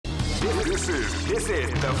This is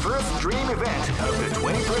the first dream event of the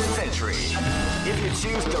 21st century. If you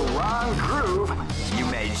choose the wrong groove, you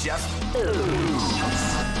may just lose.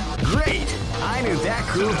 Great! I knew that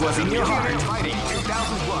groove was in your heart. Fighting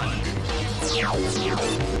 2001.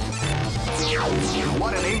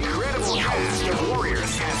 What an incredible cast of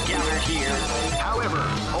warriors has gathered here. However,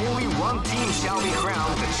 only one team shall be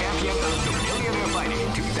crowned the champion of the Millionaire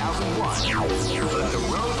Fighting 2001. But the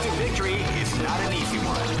road to victory is not an easy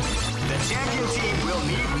one. The champion team will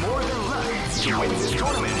need more than luck to win this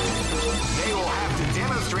tournament. They will have to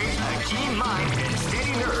demonstrate a keen mind and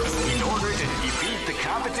steady nerves in order to defeat the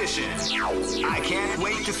competition. I can't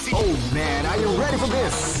wait to see. Oh man, are you ready for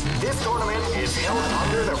this? This tournament is held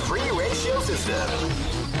under the free ratio system.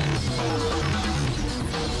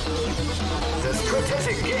 The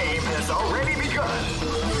strategic game has already begun.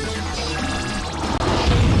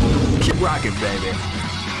 Keep rocking, baby.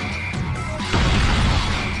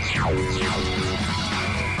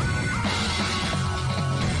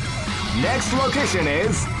 Next location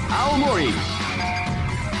is Aomori.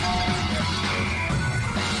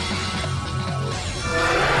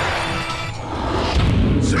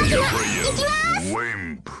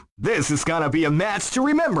 This is gonna be a match to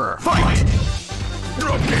remember. Fight!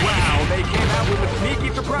 Wow, they came out with a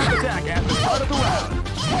sneaky surprise attack at the start of the round.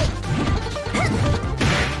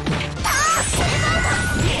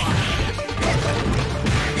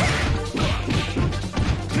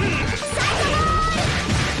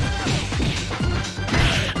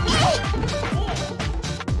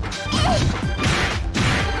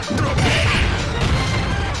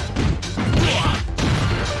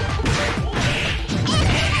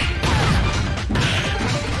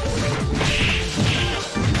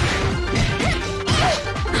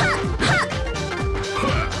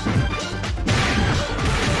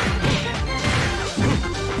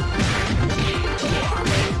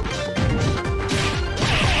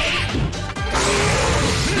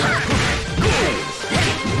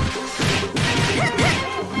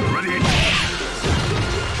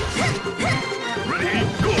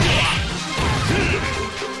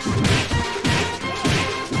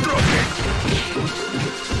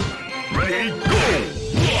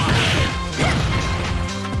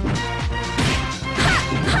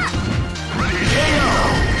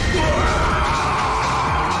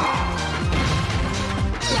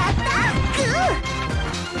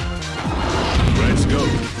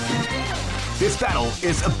 This battle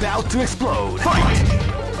is about to explode. Fight!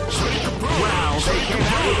 Wow, they came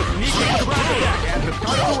out with a sneaky surprise attack at the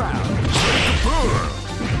start of the round.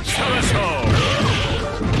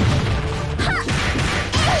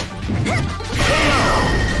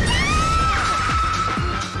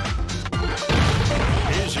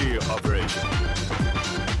 Easy operation.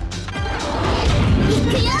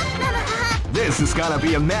 This is gonna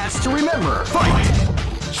be a match to remember. Fight!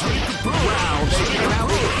 Wow, they came out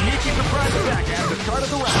with a sneaky surprise attack at the start of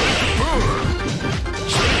the round.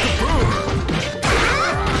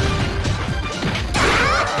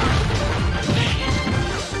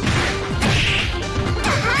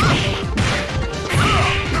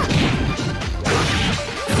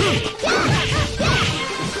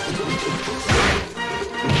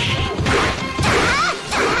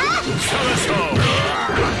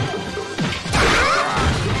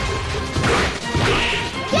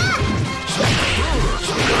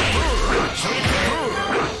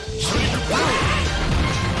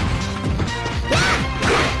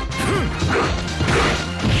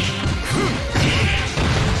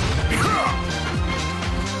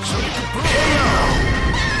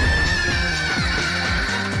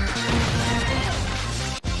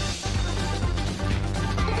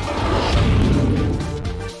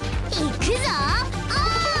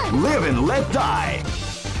 Live and let die.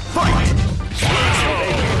 Fight!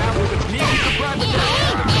 They came out with a sneaky surprise attack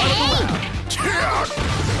at the start of the round.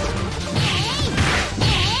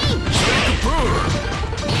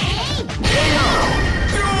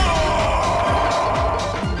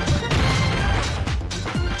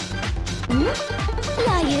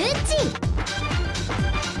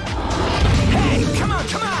 Hey, come on,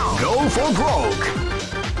 come on! Go for broke.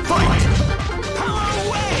 Fight!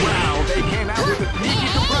 Wow, they came out with a sneaky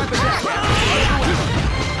surprise attack at the start of the round.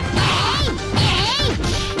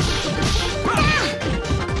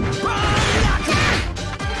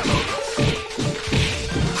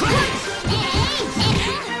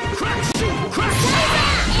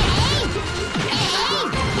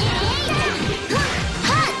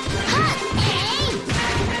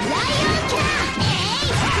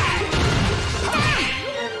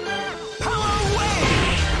 Power away!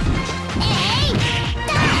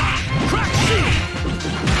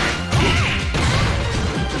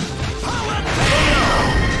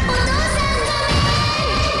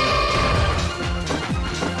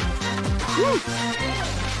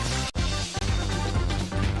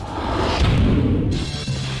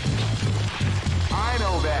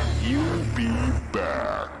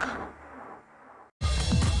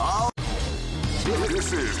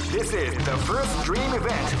 This is the first dream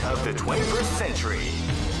event of the 21st century.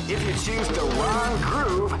 If you choose the wrong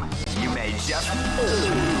groove, you may just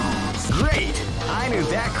lose. Great! I knew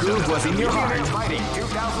that groove was in your heart. Fighting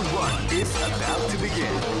 2001 is about to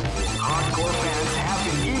begin. Hardcore fans have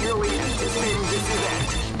been eagerly anticipating this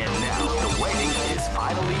event, and now the waiting is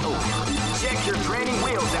finally over. Check your training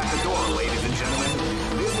wheels at the door, ladies and gentlemen.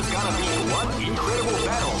 This is gonna be one incredible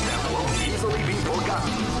battle that won't easily be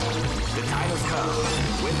forgotten. The time has come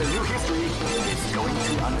when the new history is going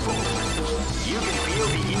to unfold. You can feel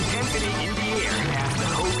the intensity in the air as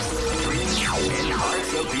the hopes, dreams, and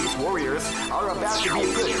hearts of these warriors are about to be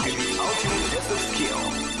put to the ultimate test of skill.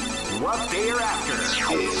 What they are after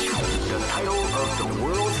is the title of the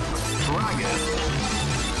world's strongest.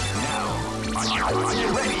 Now, are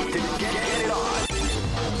you ready to get it on?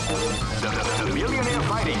 The Millionaire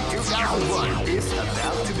Fighting 2001 is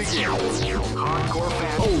about to begin. Hardcore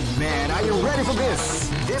fans. Oh man, are you ready for this?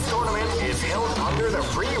 This tournament is held under the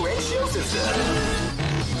free ratio system.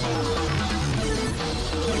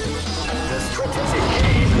 The strategic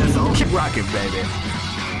game is all. Keep rocking, baby.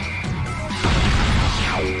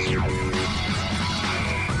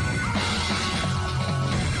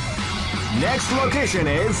 Next location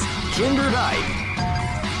is Kinderdike.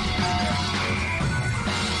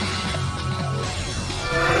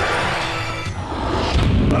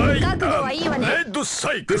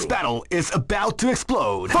 This battle is about to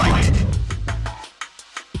explode. Fight!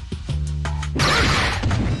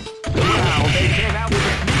 Wow, they came out with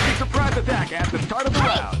a sneaky surprise attack at the start of the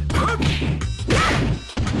round.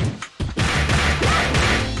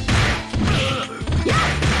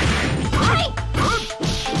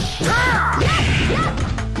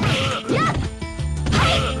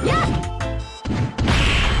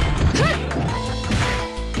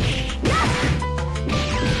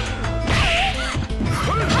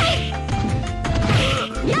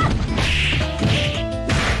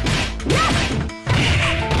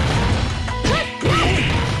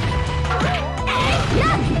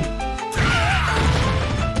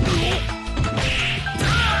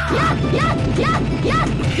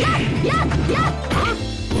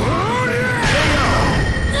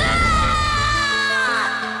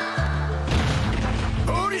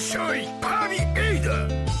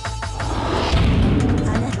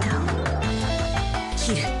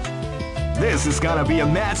 This is gonna be a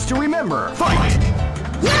match to remember. Fight!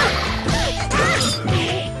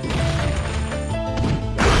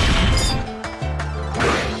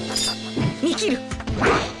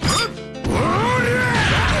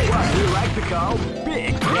 What we like to call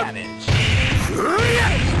big damage.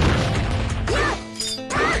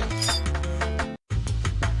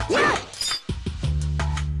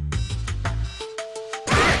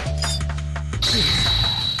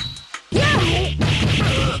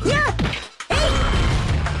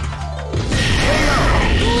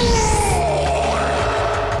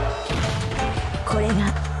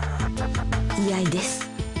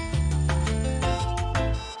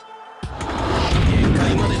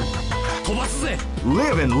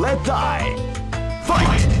 Live and let die.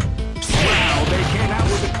 Fight! Wow, they came out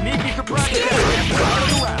with a sneaky surprise attack at the start of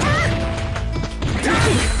the round.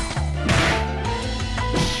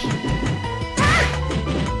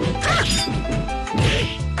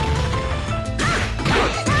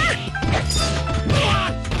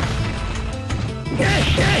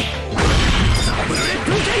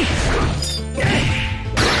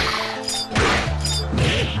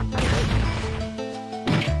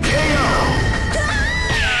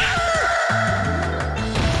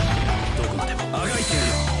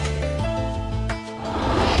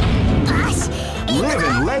 Live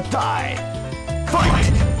and let die.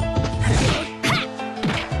 Fight!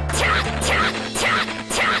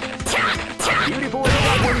 Beautiful in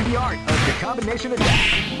the art of the combination attack.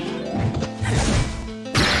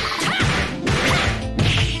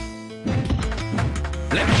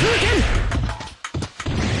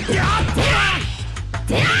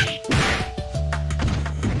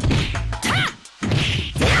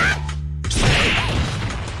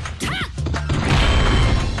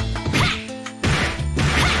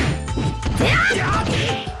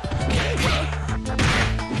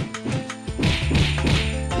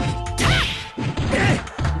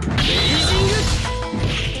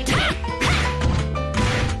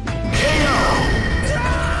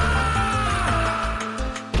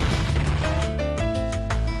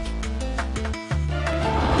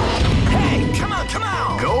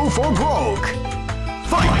 For broke.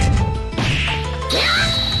 Fight!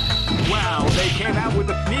 Wow, they came out with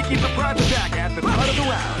a sneaky surprise attack at the start of the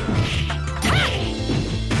round.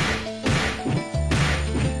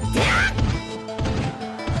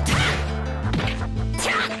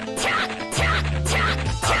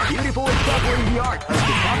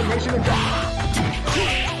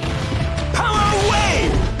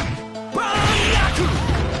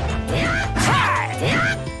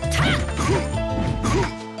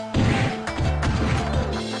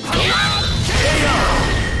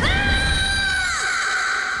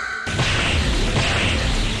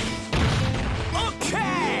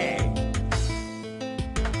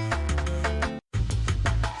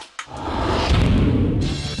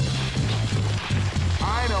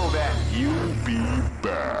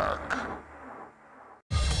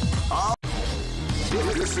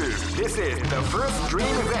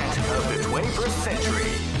 tournament of the 21st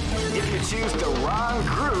century. If you choose the wrong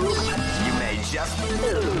group, you may just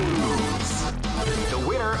lose. The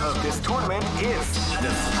winner of this tournament is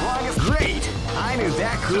the strongest. Great! I knew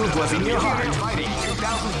that groove was in your heart. Fighting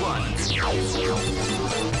 2001.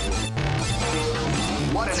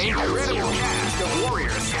 What an incredible cast of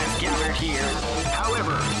warriors has gathered here.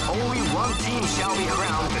 However, only one team shall be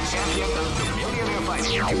crowned the champion of the Millionaire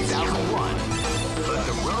Fighting 2001. But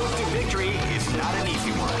the road to victory is not an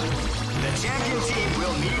easy one. The champion team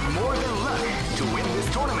will need more than luck to win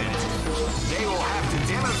this tournament. They will have to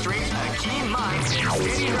demonstrate a keen mind and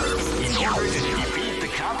steady nerves in order to defeat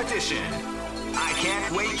the competition. I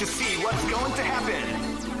can't wait to see what's going to happen.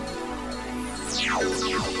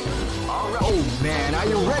 Alright. Oh man, are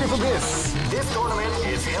you ready for this? This tournament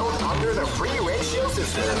is held under the free ratio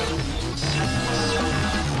system.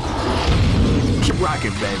 Keep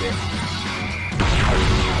rocking, baby.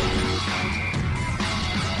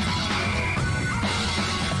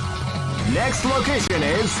 Next location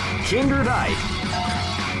is Kinderdijk.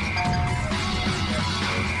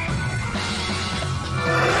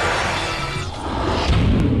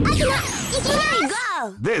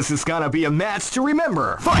 This is gonna be a match to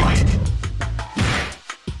remember. Fight!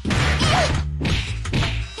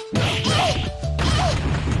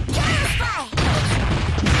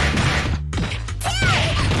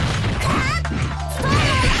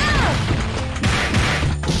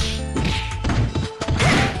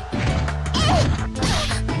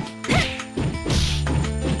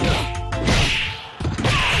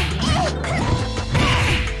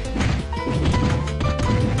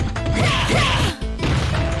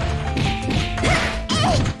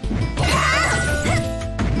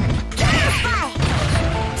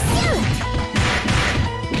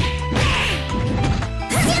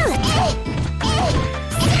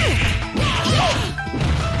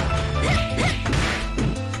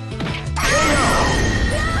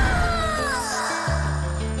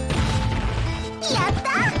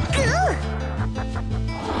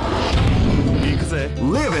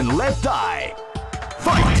 Live and let die.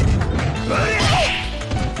 Fight!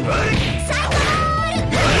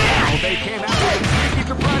 Now they came out with a sneaky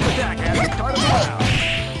surprise attack at the start of the round.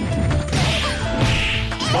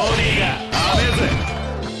 Bodiga, Abeze.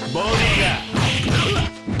 Bodiga.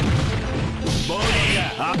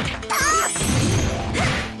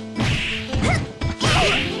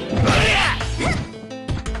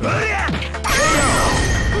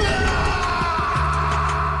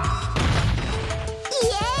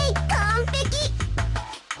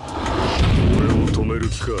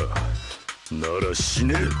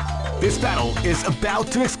 This battle is about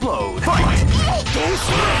to explode. Fight!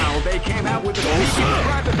 Now they came out with a sneaky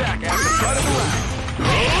surprise attack at the start of the round.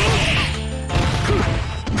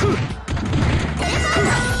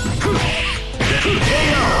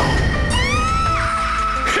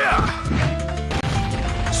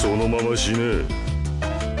 そのまま死ね。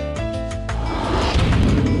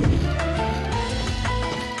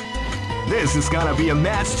 This is gonna be a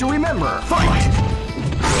match to remember. Fight!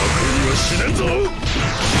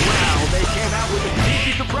 Now they came out with a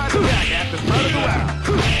sneaky surprise attack at the start of the round.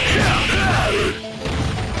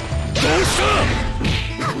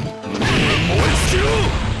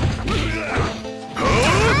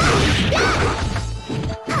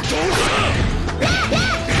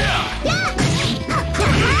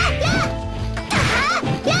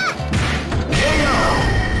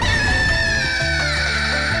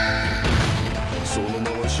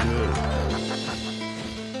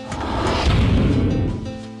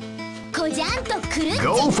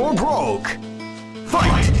 Go for broke.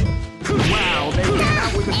 Fight! Wow, they came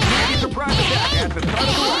out with a sneaky surprise attack at the start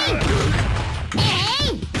of the round.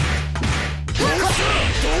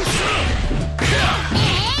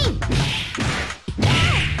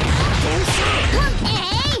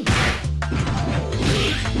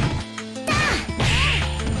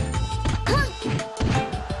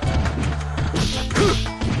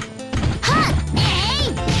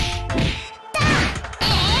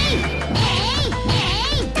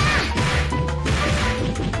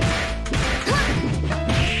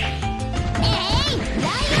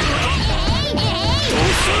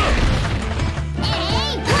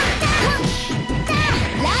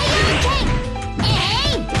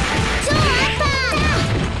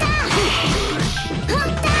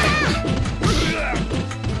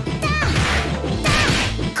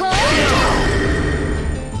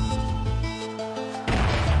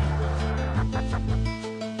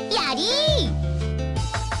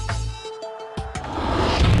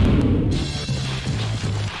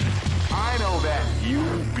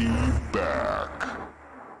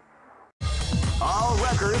 All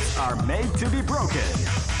records are made to be broken.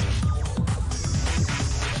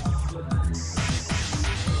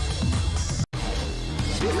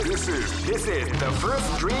 This is the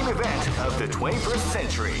first dream event of the 21st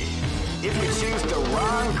century. If you choose the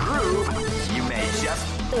wrong groove, you may just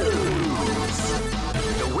lose.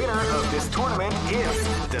 The winner of this tournament is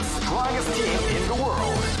the strongest team in the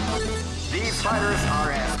world. These fighters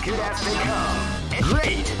are as good as they come. And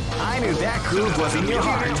Great! I knew that groove was in your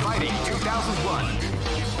heart. Fighting 2001.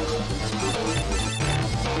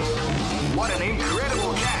 What an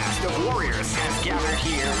incredible cast of warriors has gathered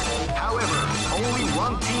here. However, only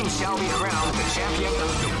one team shall be crowned the champion of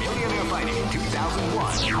the Millionaire Fighting 2001.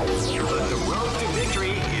 But the road to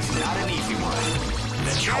victory is not an easy one.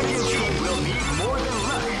 The champion team will need more than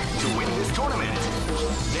luck to win this tournament.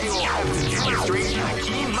 They will have to demonstrate a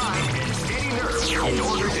keen mind and steady nerves in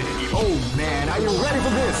order to defeat. Oh man, are you ready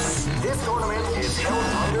for this? This tournament is held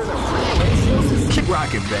under the free ratio system. Keep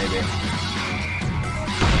rocking, baby.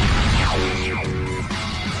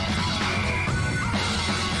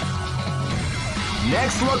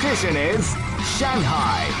 Next location is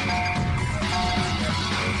Shanghai.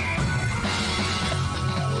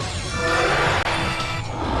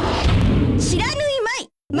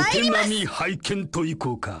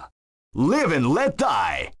 Live and let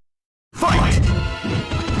die. Fight!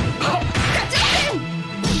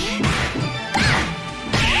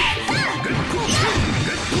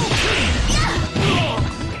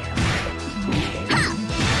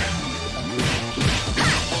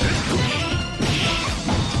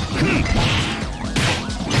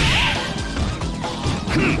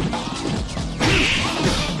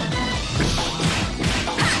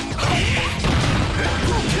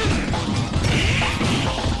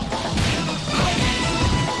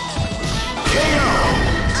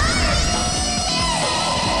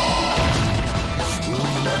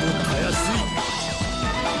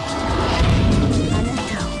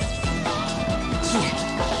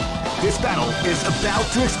 This battle is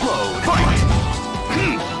about to explode. Fight!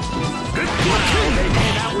 They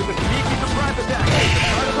came out with a sneaky surprise attack at the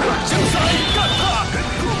start of the round.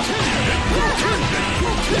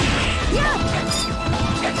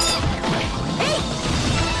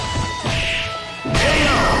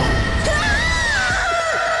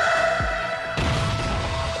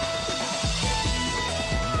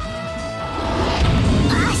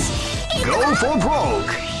 Go for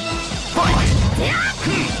broke. Fight!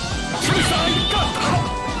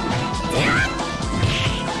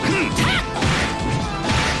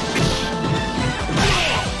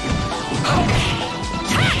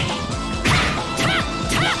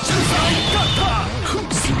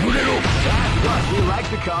 That's what we like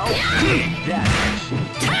to call that.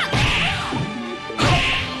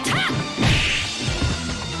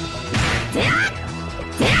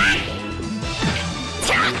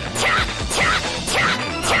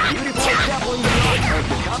 Beautiful shuffling of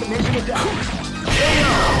the combination attack.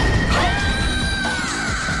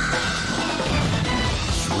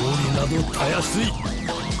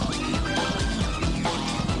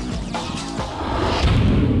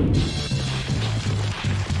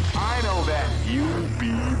 I know that you'll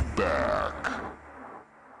be back.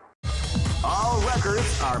 All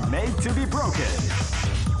records are made to be broken.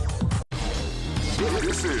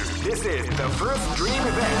 This is the first dream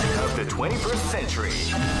event of the 21st century.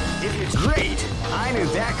 If it's Great! I knew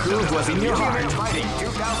that groove was in your heart. Fighting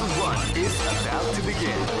 2001 is about to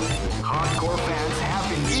begin. Hardcore fans have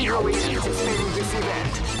been eagerly anticipating this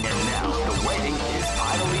event, and now the waiting is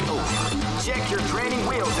finally over. Check your training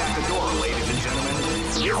wheels at the door, ladies and gentlemen.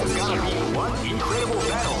 This is gonna be one incredible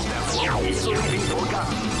battle that won't easily be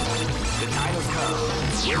forgotten. The time has come.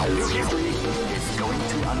 Where new history is going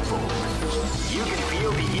to unfold. You can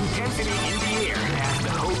feel the intensity in the air as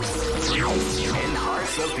the hopes, dreams, and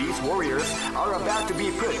hearts of these warriors are about to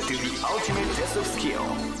be put to the ultimate test of skill.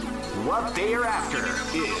 What they are after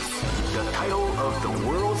is the title of the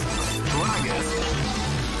world's strongest.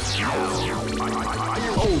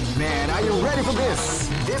 Oh man, are you ready for this?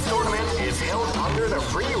 This tournament is held under the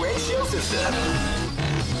free ratio system.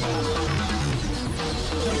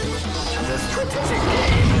 The strategic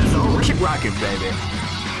game is over. Keep rocking, baby.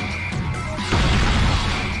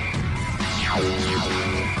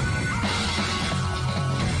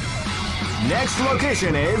 Next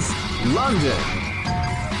location is London.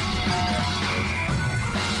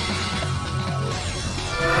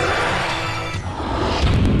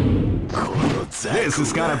 This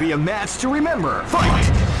is gonna be a match to remember. Fight!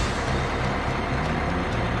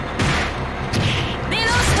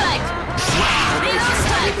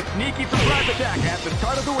 With a sneaky surprise attack at the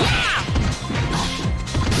start of the round.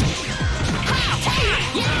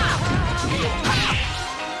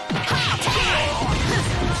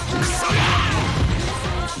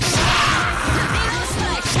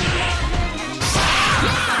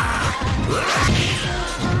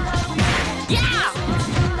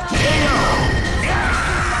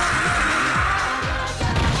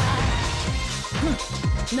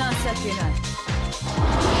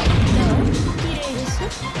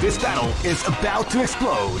 This battle is about to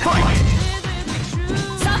explode. Fight!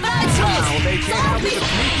 Wow, they came out with a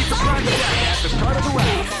sneaky surprise attack at the start of the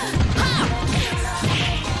round.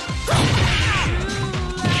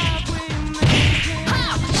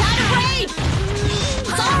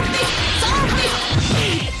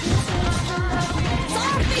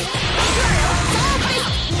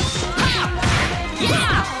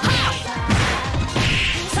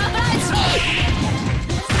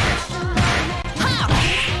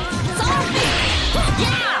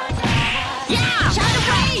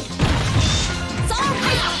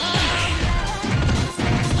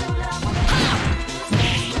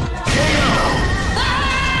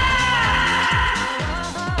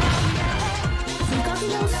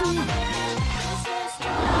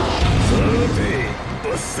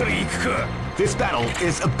 This battle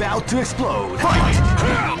is about to explode. Fight!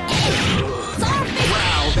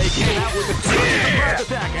 Wow, they came out with a sneaky surprise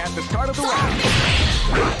attack at the start of the round.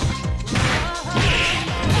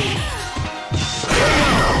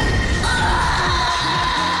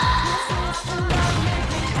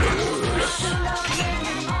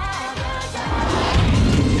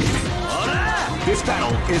 This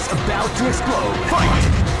battle is about to explode. Fight!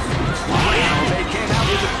 Wow, they came out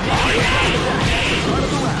with a sneaky surprise attack at the start of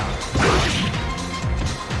the round.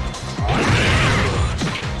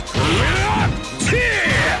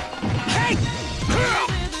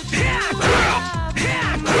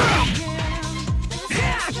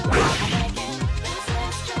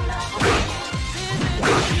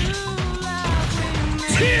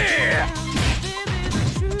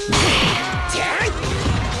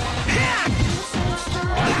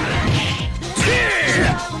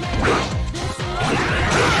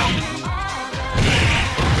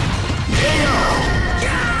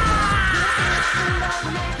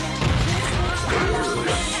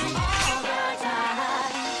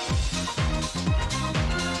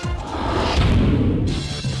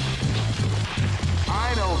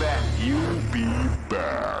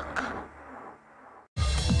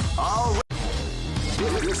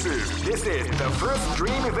 This is the first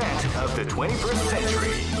dream event of the 21st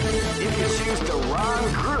century. If you choose the wrong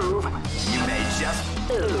groove, you may just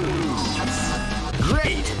lose.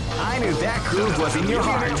 Great! I knew that groove was in your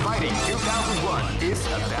heart. Fighting 2001 is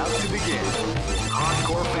about to begin.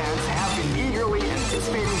 Hardcore fans have been eagerly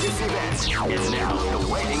anticipating this event, and now the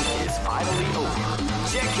waiting is finally over.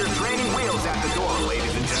 Check your training wheels at the door,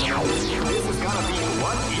 ladies and gentlemen. This is gonna be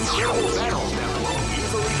one incredible battle that won't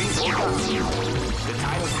easily be forgotten. The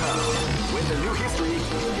time has come when the new history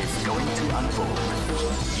is going to unfold.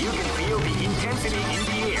 You can feel the intensity in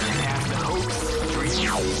the air as the hopes,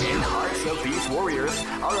 dreams, and hearts of these warriors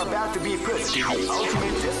are about to be put to the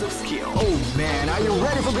ultimate test of skill. Oh man, are you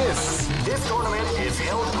ready for this? This tournament is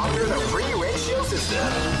held under the free ratio system.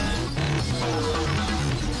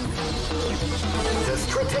 The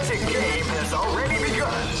strategic game has already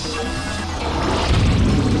begun.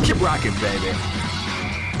 Keep rocking, baby.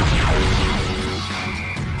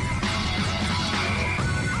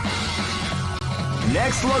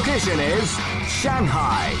 Next location is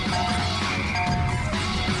Shanghai.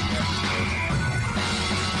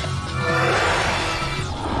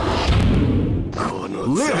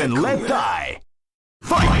 Live and let die.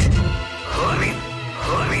 Fight!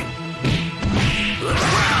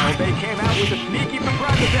 Wow, they came out with a sneaky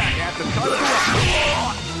surprise attack at the start of the round.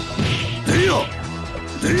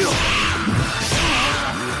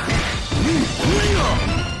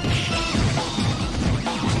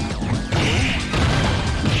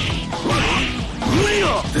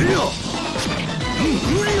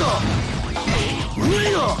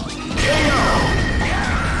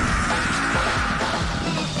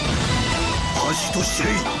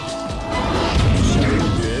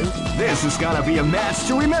 This is gonna be a match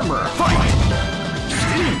to remember. Fight!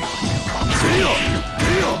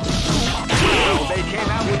 Wow, they came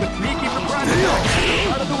out with a sneaky surprise attack at the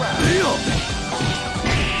start of the round.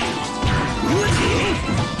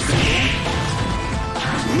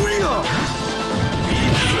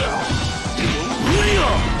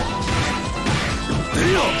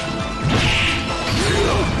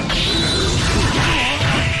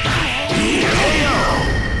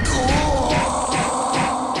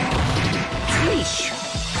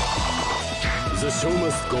 The show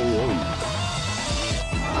must go on.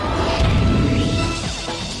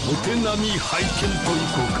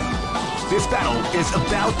 This battle is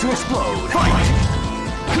about to explode. Fight!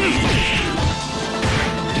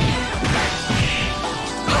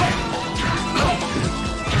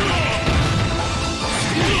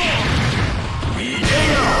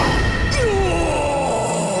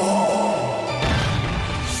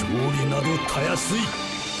 たやすい。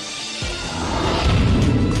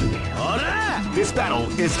 This battle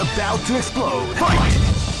is about to explode. Fight!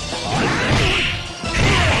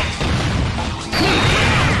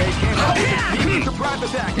 They came out with a sneaky surprise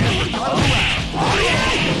attack at the start of the round.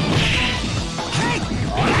 Big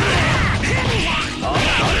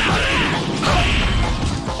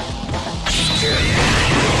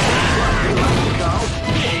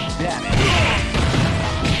damage.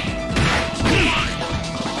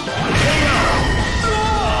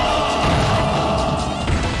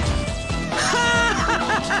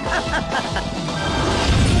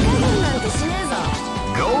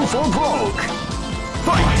 Go for broke.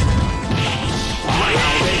 Fight!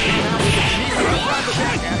 They came out with a sneaky surprise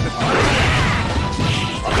attack at the start of the round.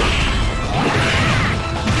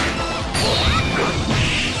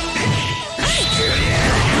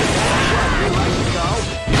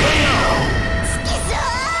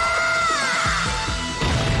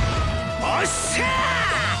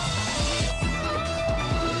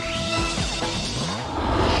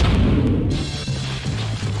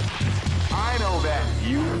 I know that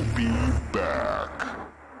you'll be back.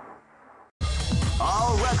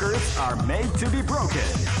 All records are made to be broken.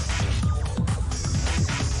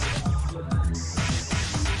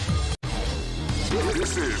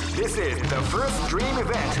 This is the first dream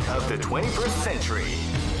event of the 21st century.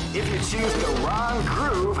 If you choose the wrong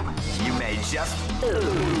groove, you may just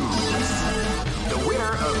lose. The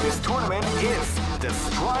winner of this tournament is the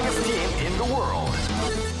strongest team in the world.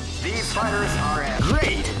 These fighters are at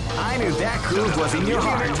Great! I knew that groove was in your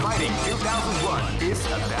heart. Fighting 2001 is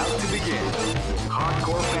about to begin.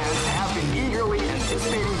 Hardcore fans have been eagerly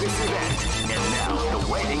anticipating this event, and now the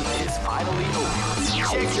waiting is finally over.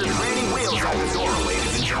 Check your training wheels at the door,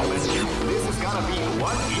 ladies and gentlemen. This is gonna be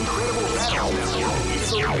one incredible battle that will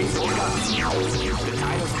easily be forgotten. The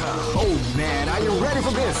time has come. Oh man, are you ready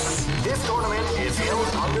for this? This tournament is held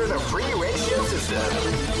under the free ratio system.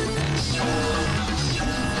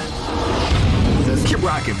 Just keep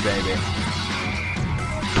rocking, baby.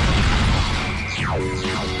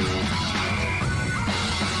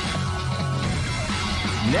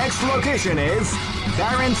 Next location is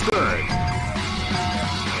Barentsburg.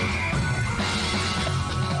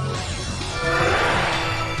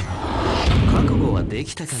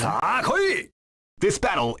 This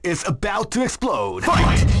battle is about to explode.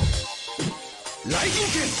 Fight!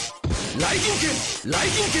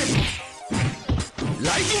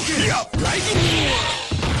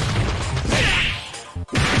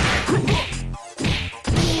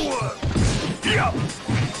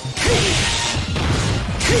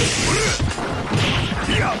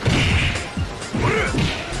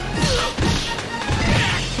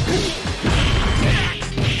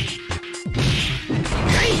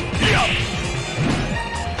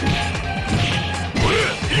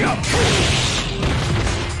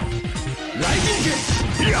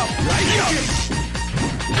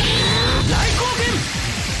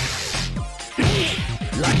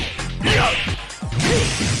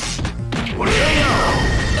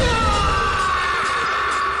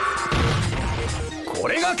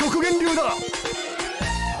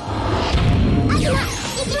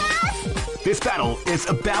 This battle is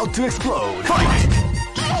about to explode. Fight!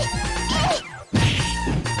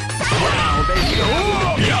 Wow, they hit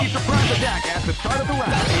a surprise attack at the start of the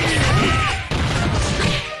round.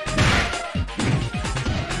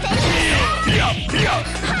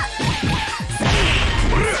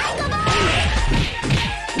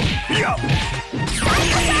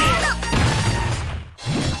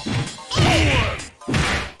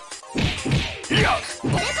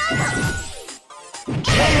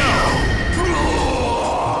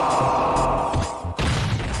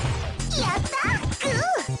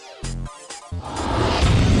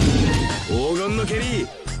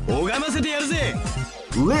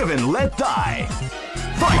 Live and let die.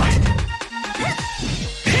 Fight!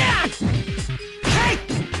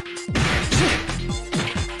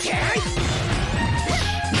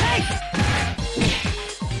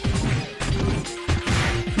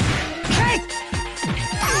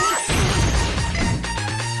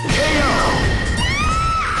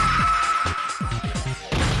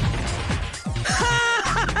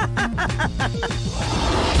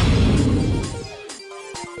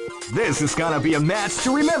 This is gonna be a match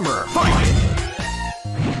to remember. Fight!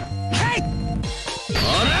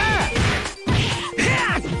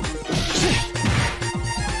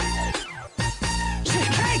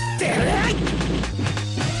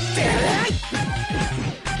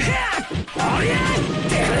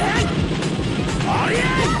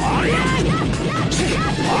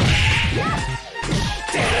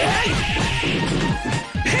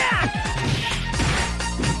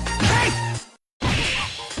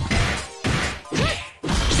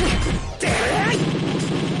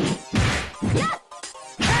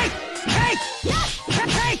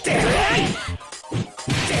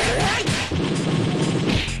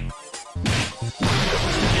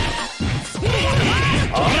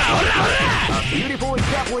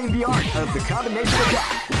 the art of the combination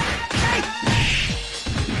attack.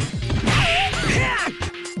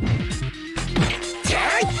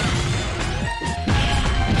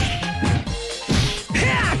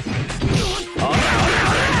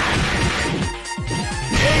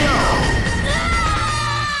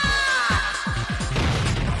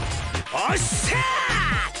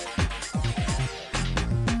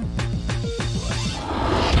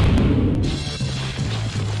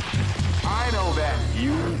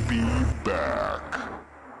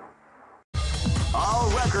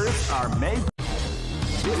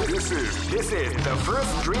 This is the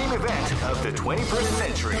first dream event of the 21st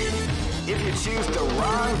century. If you choose the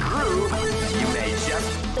wrong groove, you may just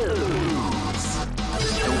lose.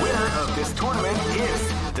 The winner of this tournament is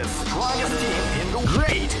the strongest team in the world.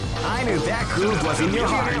 Great! I knew that groove was in your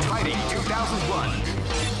heart. Fighting 2001.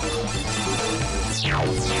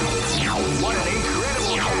 What an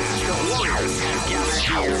incredible cast of warriors has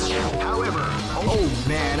gathered here. However, Oh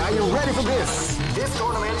man, are you ready for this? this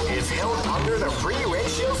tournament is held under the free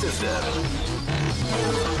ratio system.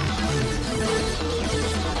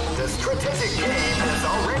 The strategic game has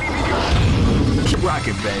already begun. Keep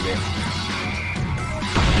rocking, baby.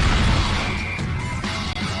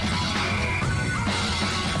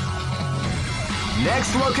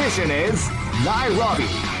 Next location is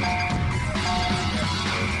Nairobi.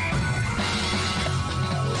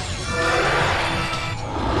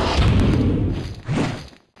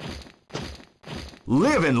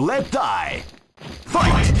 Live and let die.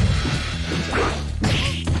 Fight!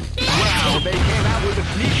 Wow, they came out with a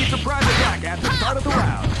sneaky surprise attack at the start of the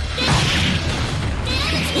round.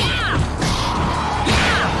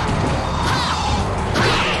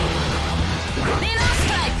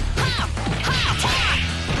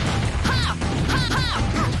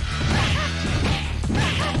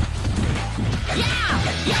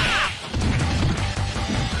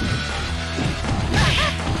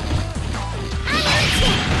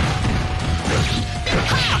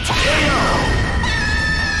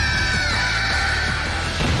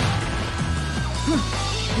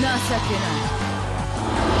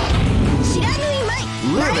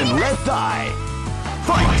 Live and let die.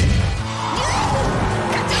 Fight!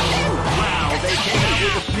 Wow, they came out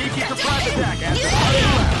with a sneaky surprise attack at the start of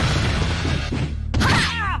the round.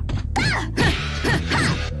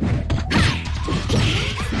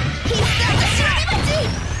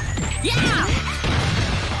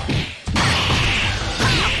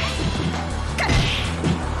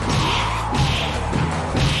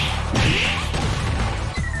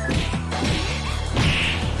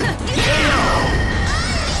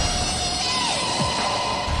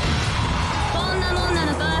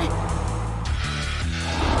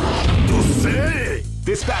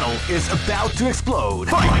 This battle is about to explode.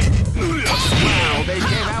 Fight! Wow, they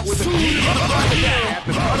came out with a sneaky surprise attack at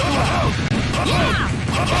the start of the round.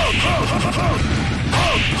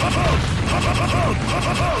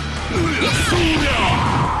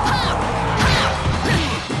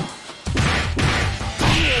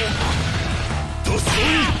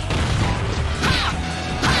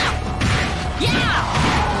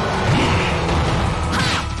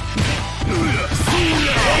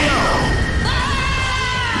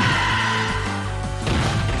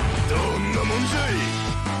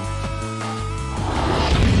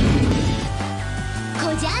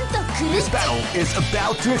 This battle is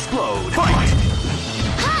about to explode. Fight!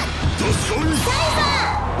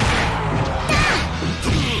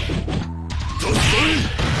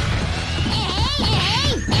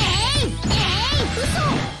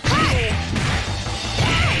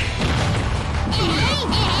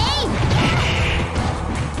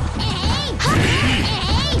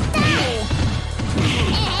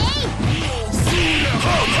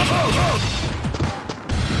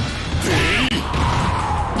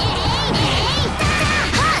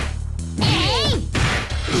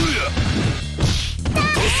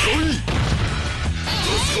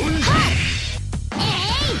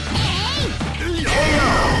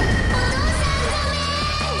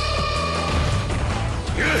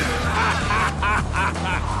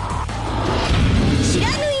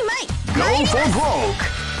 Go for broke!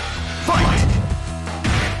 Fight!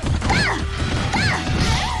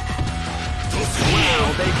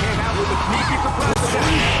 Wow, they came out with a sneaky surprise attack at the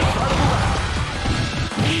start of the round.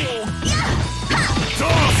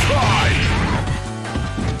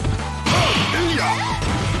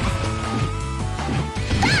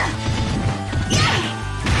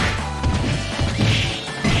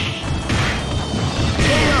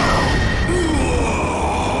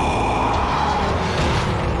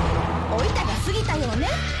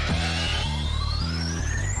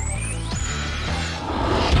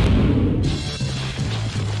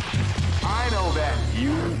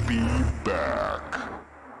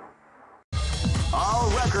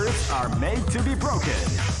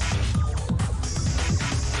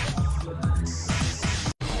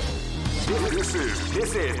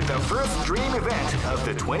 This is the first dream event of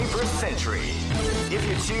the 21st century. If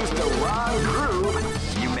you choose the wrong groove,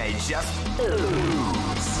 you may just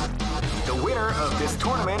lose. The winner of this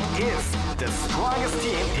tournament is the strongest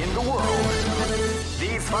team in the world.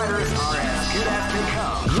 These fighters are as good as they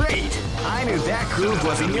come. Great! I knew that groove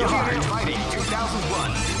was in your heart. Fighting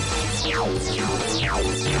 2001.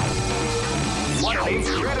 What an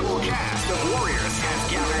incredible cast of warriors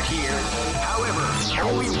has gathered here. However,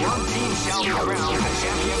 only one team shall be crowned the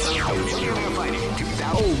champions of Millionaire Fighting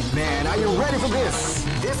 2000. Oh man, are you ready for this?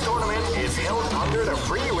 This tournament is held under the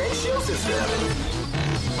free ratio system.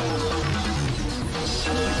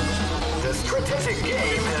 The strategic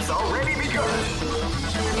game has already begun.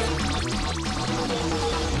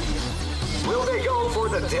 Will they go for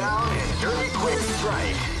the down and dirty quick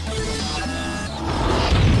strike?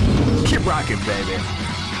 Keep rocking, baby.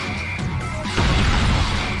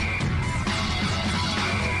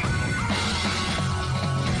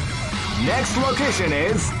 Next location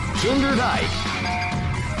is Kinderdijk.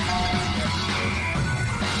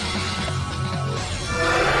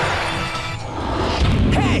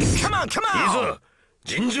 Hey, come on, come on!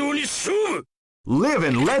 Live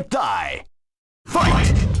and let die.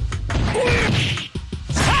 Fight!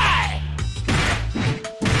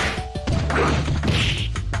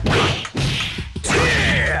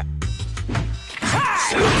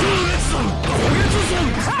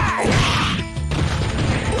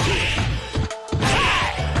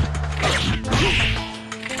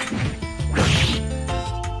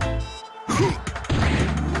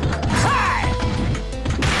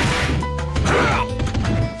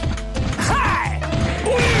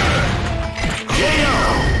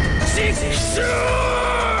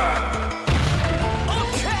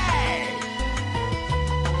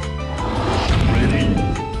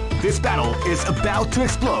 This battle is about to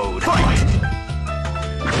explode. Fight!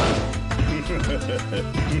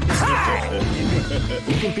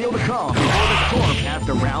 You can feel the calm before the storm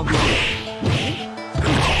after round begins.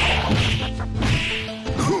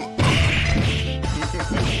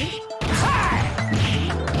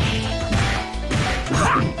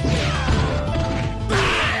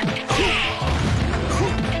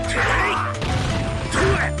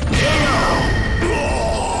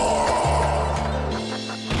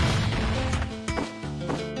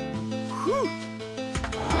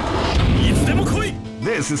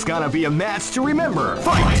 This is gonna be a match to remember.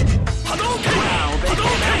 Fight!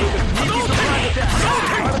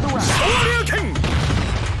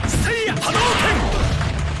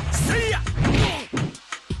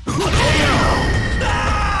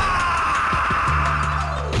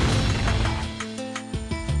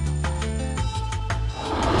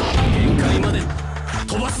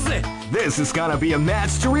 This is gonna be a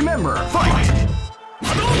match to remember. Fight!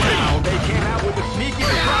 Wow, they came out with a sneaky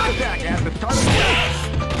surprise attack at the start of the match.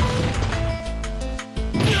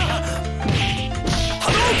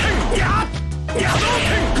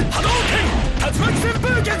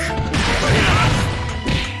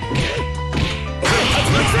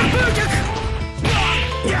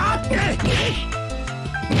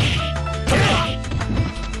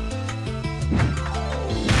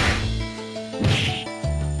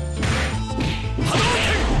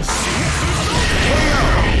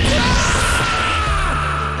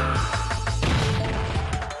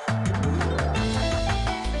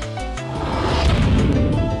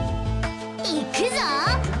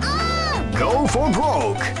 Go for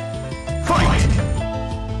broke. Fight!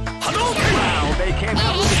 Wow, they came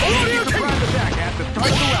out with a sneaky surprise attack at the start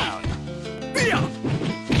of the round.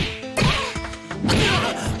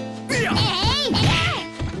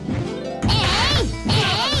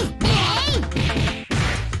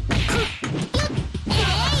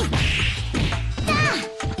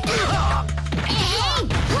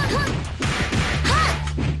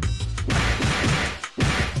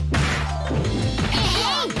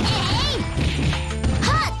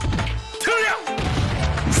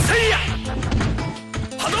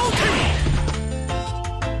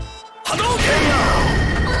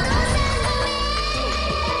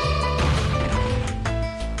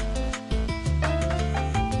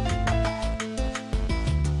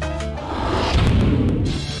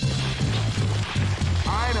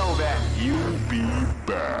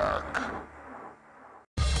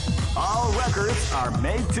 All records are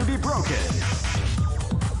made to be broken.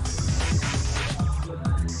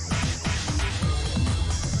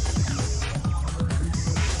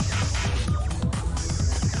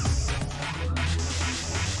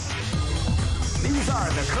 These are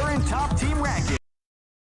the current top team rankings.